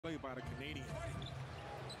by the Canadian.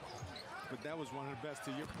 But that was one of the best,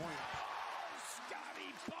 to your point.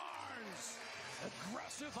 Scotty Barnes,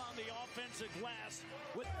 aggressive on the offensive glass.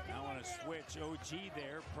 Now on a switch, OG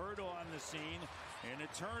there, Pirtle on the scene, and a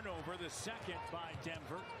turnover, the second by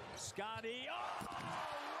Denver. Scotty, right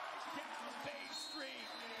down Bay Street.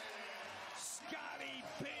 Scotty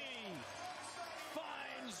B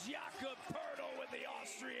finds Jakob Pirtle with the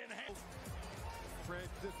Austrian hand. Fred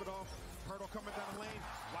dip it off. Pirtle coming down the lane.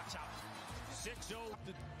 Watch out. 6-0.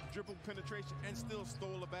 The dribble penetration and still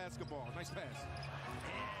stole the basketball. Nice pass.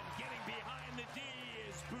 And getting behind the D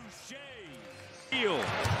is Boucher.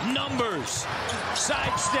 Numbers.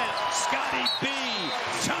 Sidestep. Scotty B.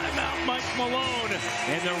 Timeout Mike Malone.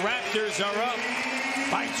 And the Raptors are up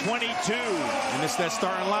by 22. And it's that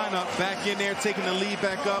starting lineup back in there, taking the lead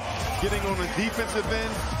back up, getting on the defensive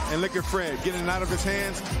end, and look at Fred getting it out of his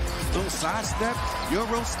hands. Little side step,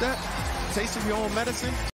 Euro step, tasting your own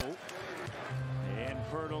medicine. And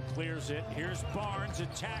Pirtle clears it. Here's Barnes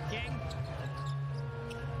attacking.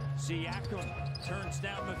 Siakam turns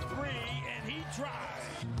down the three, and he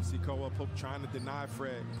drives. See Caldwell Pope trying to deny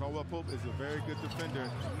Fred. Caldwell Pope is a very good defender.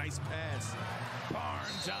 Nice pass.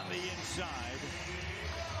 Barnes on the inside.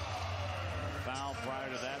 Foul prior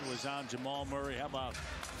to that was on Jamal Murray. How about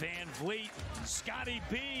Van Vliet? Scotty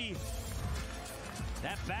B.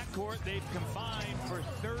 That backcourt they've combined for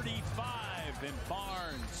 35. And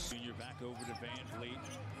Barnes. Junior back over to Van Vliet.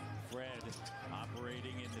 Fred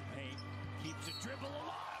operating in the paint. Keeps a dribble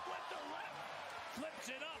alive with the left. Flips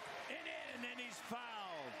it up and in, and he's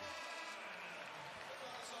fouled.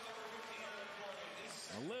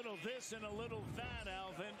 A little this and a little that,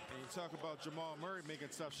 Alvin. And you talk about Jamal Murray making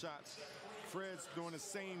tough shots. Fred's doing the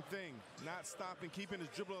same thing. Not stopping, keeping his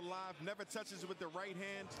dribble alive. Never touches it with the right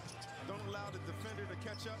hand. Don't allow the defender to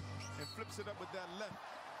catch up and flips it up with that left.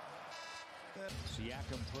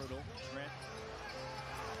 Siakam, Pirtle, Trent.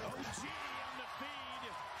 OG on the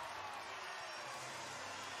feed.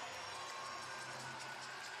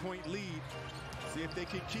 Point lead. See if they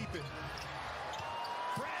can keep it.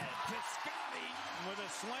 Fred to Scotty with a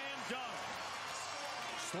slam dunk.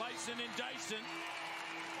 Slicing and dicing.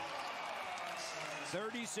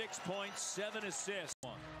 36 points, 7 assists.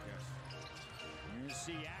 Here's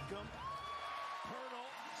Siakam. Pirtle.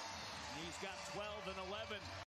 And he's got 12 and 11.